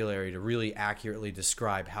vocabulary to really accurately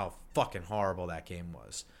describe how fucking horrible that game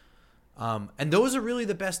was. And those are really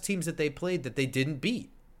the best teams that they played that they didn't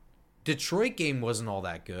beat. Detroit game wasn't all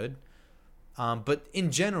that good. But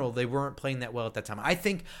in general, they weren't playing that well at that time. I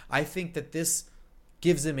think that this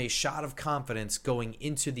gives them a shot of confidence going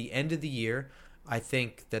into the end of the year. I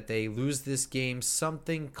think that they lose this game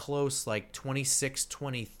something close like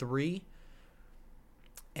 26-23.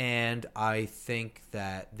 And I think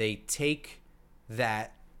that they take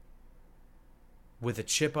that with a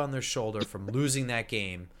chip on their shoulder from losing that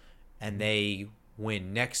game, and they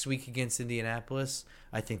win next week against Indianapolis.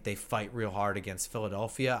 I think they fight real hard against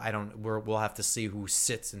Philadelphia. We'll have to see who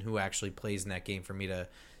sits and who actually plays in that game for me to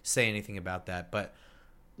say anything about that. But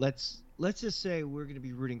let's just say we're going to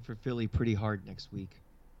be rooting for Philly pretty hard next week.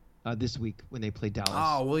 This week when they play Dallas.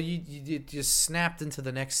 Oh, well, you just snapped into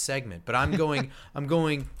the next segment. But I'm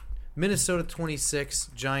going Minnesota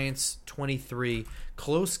 26, Giants 23.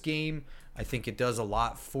 Close game. I think it does a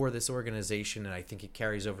lot for this organization, and I think it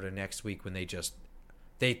carries over to next week when they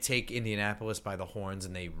take Indianapolis by the horns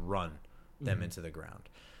and they run them into the ground.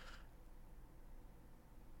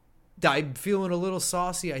 I'm feeling a little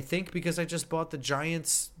saucy, I think, because I just bought the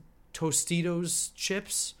Giants Tostitos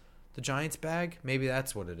chips, the Giants bag. Maybe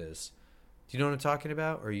that's what it is. Do you know what I'm talking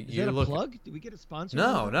about? Or is that a plug? Did we get a sponsor?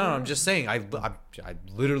 No. I'm just saying. I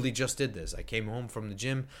literally just did this. I came home from the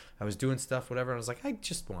gym. I was doing stuff, whatever. And I was like, I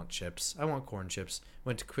just want chips. I want corn chips.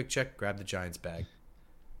 Went to Quick Check, grabbed the Giants bag.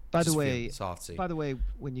 By the way,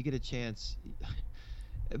 when you get a chance,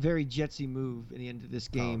 a very Jetsy move in the end of this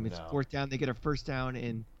game. It's fourth down. They get a first down,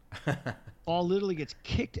 and ball literally gets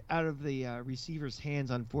kicked out of the receiver's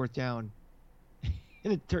hands on fourth down.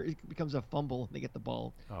 And it becomes a fumble, and they get the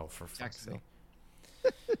ball. Oh, for fuck's sake.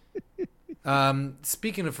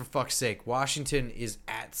 Speaking of for fuck's sake, Washington is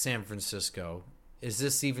at San Francisco. Is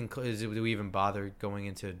this even? Do we even bother going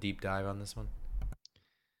into a deep dive on this one?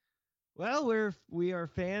 Well, we are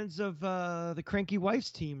fans of the Cranky Wife's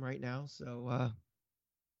team right now, so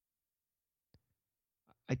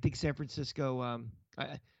I think San Francisco.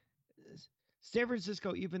 San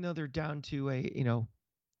Francisco, even though they're down to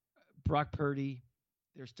Brock Purdy.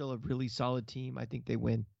 They're still a really solid team. I think they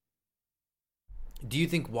win. Do you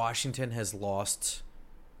think Washington has lost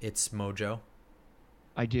its mojo?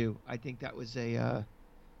 I do. I think that was a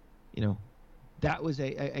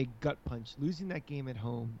gut punch. Losing that game at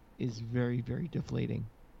home is very, very deflating.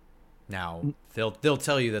 Now, they'll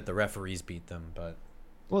tell you that the referees beat them, but...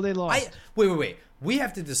 Well, they lost. Wait. We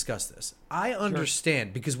have to discuss this. I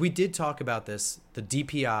understand, because we did talk about this, the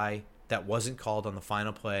DPI that wasn't called on the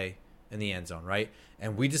final play in the end zone, right?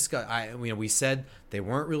 And we discussed. We said they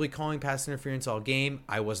weren't really calling pass interference all game.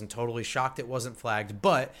 I wasn't totally shocked it wasn't flagged,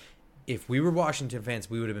 but if we were Washington fans,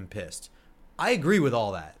 we would have been pissed. I agree with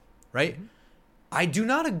all that, right? Mm-hmm. I do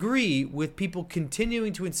not agree with people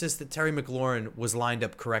continuing to insist that Terry McLaurin was lined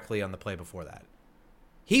up correctly on the play before that.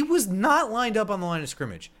 He was not lined up on the line of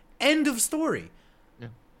scrimmage. End of story.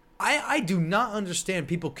 I do not understand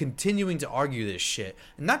people continuing to argue this shit.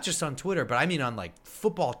 And not just on Twitter, but I mean on like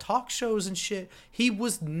football talk shows and shit. He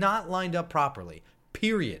was not lined up properly.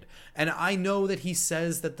 Period. And I know that he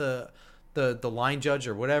says that the line judge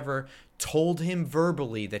or whatever told him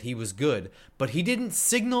verbally that he was good, but he didn't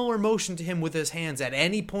signal or motion to him with his hands at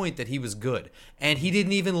any point that he was good. And he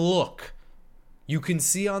didn't even look. You can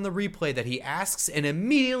see on the replay that he asks and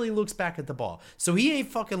immediately looks back at the ball. So he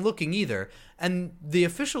ain't fucking looking either. And the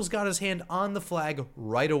official's got his hand on the flag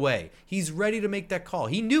right away. He's ready to make that call.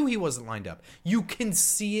 He knew he wasn't lined up. You can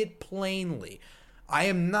see it plainly. I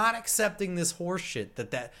am not accepting this horse shit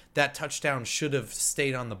that touchdown should have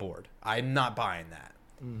stayed on the board. I'm not buying that.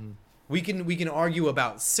 Mm-hmm. We can argue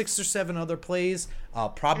about 6 or 7 other plays. I'll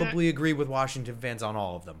probably agree with Washington fans on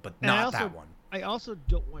all of them, but not that one. I also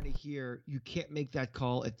don't want to hear you can't make that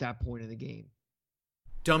call at that point in the game.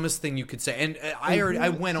 Dumbest thing you could say. And I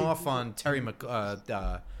went off on Terry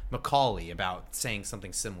McCauley about saying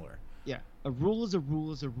something similar. Yeah, a rule is a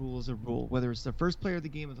rule is a rule is a rule, whether it's the first play of the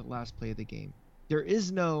game or the last play of the game. There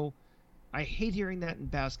is no. I hate hearing that in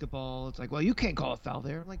basketball. It's like, well, you can't call a foul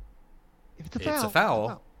there. I'm like, if it's a foul, it's a foul.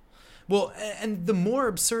 It's a foul. Well, and the more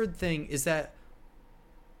absurd thing is that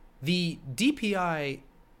the DPI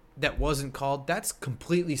that wasn't called, that's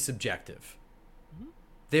completely subjective. Mm-hmm.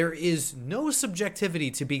 There is no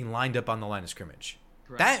subjectivity to being lined up on the line of scrimmage.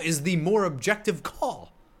 Correct. That is the more objective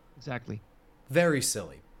call. Exactly. Very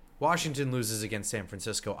silly. Washington loses against San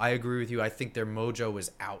Francisco. I agree with you. I think their mojo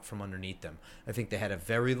is out from underneath them. I think they had a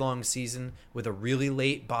very long season with a really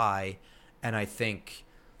late bye, and I think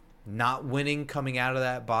not winning coming out of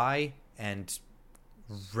that bye and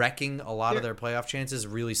wrecking a lot of their playoff chances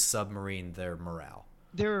really submarined their morale.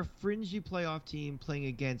 They're a fringy playoff team playing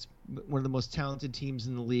against one of the most talented teams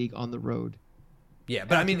in the league on the road. Yeah,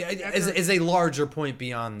 but I mean, as a larger point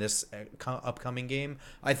beyond this upcoming game,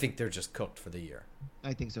 I think they're just cooked for the year.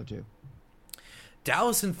 I think so too.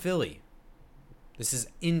 Dallas and Philly. This is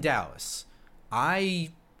in Dallas.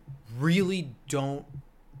 I really don't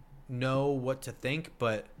know what to think,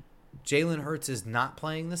 but Jalen Hurts is not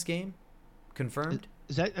playing this game. Confirmed.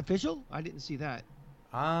 Is that official? I didn't see that.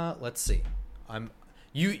 Let's see.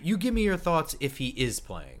 You give me your thoughts if he is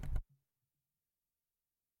playing.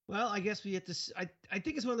 Well, I guess we have to. I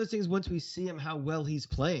think it's one of those things. Once we see him, how well he's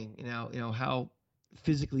playing, how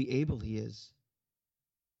physically able he is.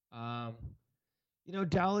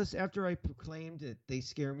 Dallas, after I proclaimed that they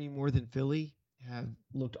scare me more than Philly, have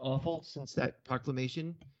looked awful since that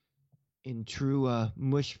proclamation, in true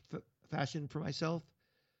mush fashion for myself.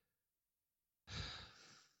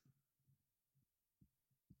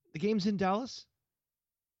 The game's in Dallas?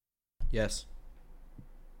 Yes.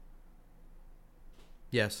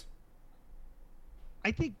 Yes.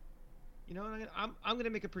 I think, I'm going to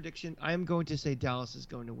make a prediction. I am going to say Dallas is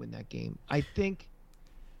going to win that game. I think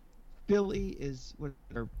Philly is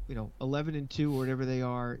 11-2 or whatever they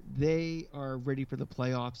are. They are ready for the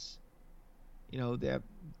playoffs.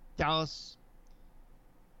 Dallas.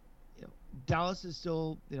 Dallas is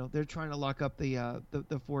still, they're trying to lock up the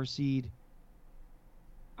 4 seed.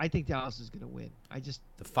 I think Dallas is going to win.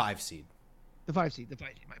 The 5 seed. The 5 seed.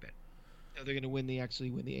 My bad. No, they're going to actually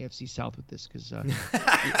win the AFC South with this because the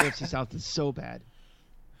AFC South is so bad.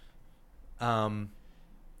 Gardner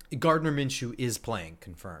Minshew is playing,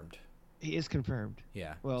 confirmed. He is confirmed.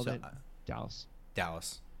 Yeah. Well, then Dallas.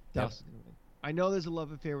 Dallas. Dallas is going to win. I know there's a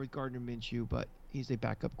love affair with Gardner Minshew, but he's a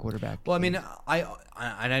backup quarterback. Well, I mean,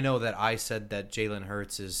 I know that I said that Jalen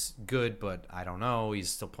Hurts is good, but I don't know.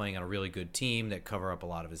 He's still playing on a really good team that cover up a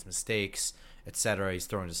lot of his mistakes, etc. He's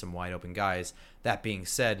throwing to some wide open guys. That being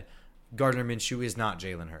said, Gardner Minshew is not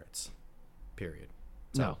Jalen Hurts. Period.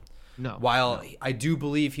 So, no. While I do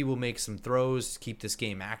believe he will make some throws to keep this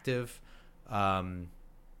game active,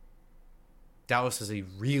 Dallas is a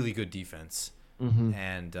really good defense,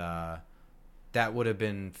 and that would have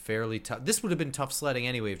been fairly tough. This would have been tough sledding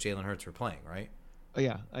anyway if Jalen Hurts were playing, right? Oh,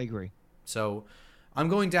 yeah, I agree. So I'm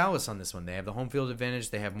going Dallas on this one. They have the home field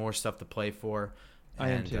advantage. They have more stuff to play for.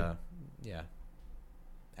 I am too. Yeah.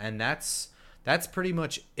 And that's pretty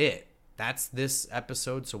much it. That's this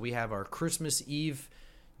episode. So we have our Christmas Eve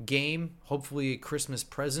game, hopefully a Christmas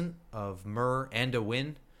present of myrrh and a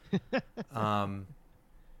win.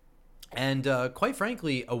 And quite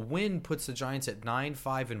frankly, a win puts the Giants at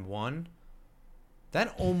 9-5-1.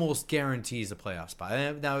 That almost guarantees a playoff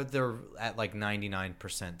spot. Now they're at like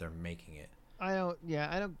 99%. They're making it. I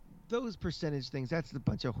don't. Those percentage things. That's a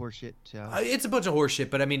bunch of horseshit. It's a bunch of horseshit.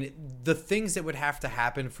 But I mean, the things that would have to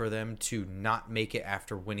happen for them to not make it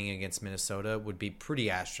after winning against Minnesota would be pretty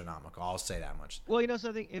astronomical. I'll say that much. Well,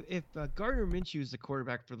 something. If Gardner Minshew is the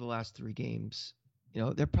quarterback for the last 3 games,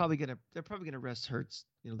 they're probably gonna rest Hurts.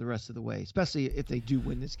 The rest of the way, especially if they do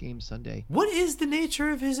win this game Sunday. What is the nature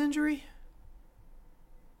of his injury?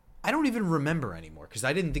 I don't even remember anymore because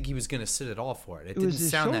I didn't think he was going to sit at all for it. It didn't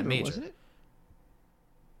sound shoulder, that major. Wasn't it?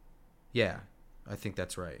 Yeah, I think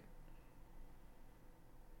that's right.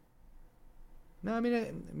 No, I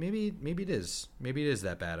mean maybe it is. Maybe it is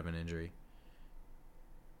that bad of an injury.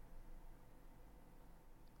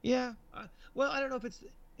 Yeah. Well, I don't know if it's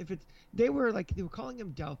they were calling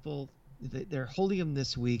him doubtful. They're holding him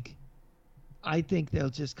this week. I think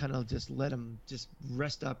they'll just let him just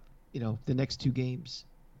rest up, the next 2 games.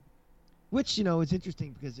 Which, is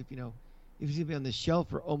interesting because if he's going to be on the shelf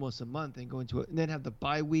for almost a month and go into it and then have the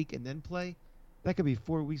bye week and then play, that could be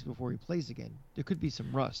 4 weeks before he plays again. There could be some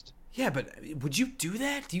rust. Yeah, but would you do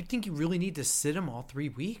that? Do you think you really need to sit him all 3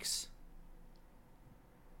 weeks?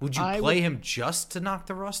 Would you play him just to knock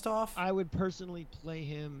the rust off? I would personally play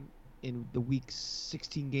him in the week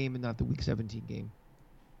 16 game and not the week 17 game.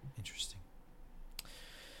 Interesting.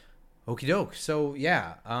 Okie doke. So,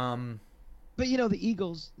 yeah. But, the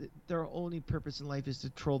Eagles, their only purpose in life is to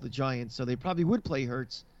troll the Giants, so they probably would play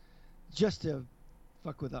Hurts just to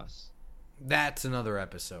fuck with us. That's another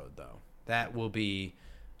episode, though. That will be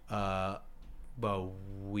a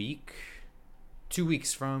week, 2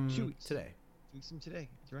 weeks from today. 2 weeks from today.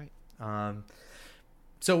 That's right.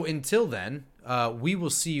 So until then, we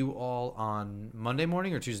will see you all on Monday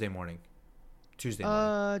morning or Tuesday morning? Tuesday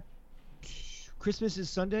morning. Christmas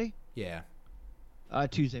is Sunday? Yeah.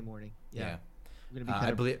 Tuesday morning. Yeah.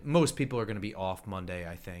 I believe most people are going to be off Monday,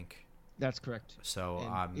 I think. That's correct.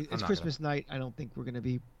 So it's Christmas night. I don't think we're going to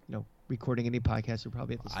be, recording any podcasts. We're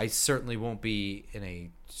probably at the I certainly won't be in a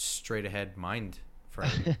straight ahead mind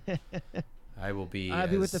frame. I will be. I'll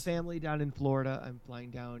be with the family down in Florida. I'm flying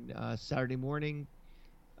down Saturday morning.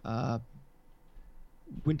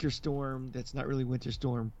 Winter storm. That's not really winter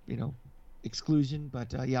storm, exclusion.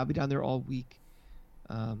 But I'll be down there all week.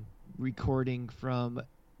 recording from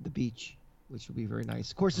the beach, which will be very nice.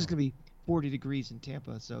 Of course, it's going to be 40 degrees in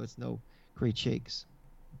Tampa, so it's no great shakes.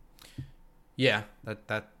 Yeah,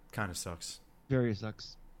 that kind of sucks. Very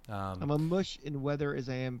sucks. I'm a mush in weather as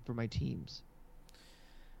I am for my teams.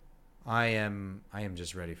 I am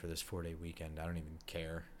just ready for this 4-day weekend. I don't even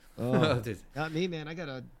care. Oh, not me, man. I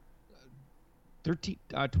got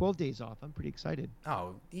 12 days off. I'm pretty excited.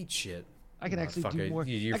 Oh, eat shit. I can actually do more.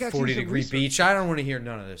 Your 40-degree beach. I don't want to hear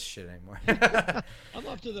none of this shit anymore. I'm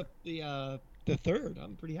off to the 3rd.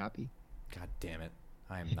 I'm pretty happy. God damn it.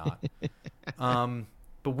 I am not.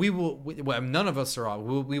 But none of us are off.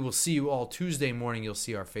 We will see you all Tuesday morning. You'll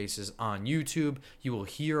see our faces on YouTube. You will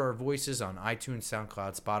hear our voices on iTunes,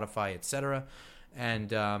 SoundCloud, Spotify, etc.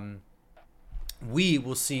 And we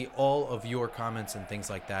will see all of your comments and things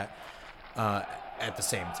like that at the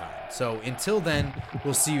same time. So until then,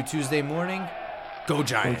 we'll see you Tuesday morning. Go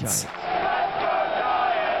Giants. Go Giants.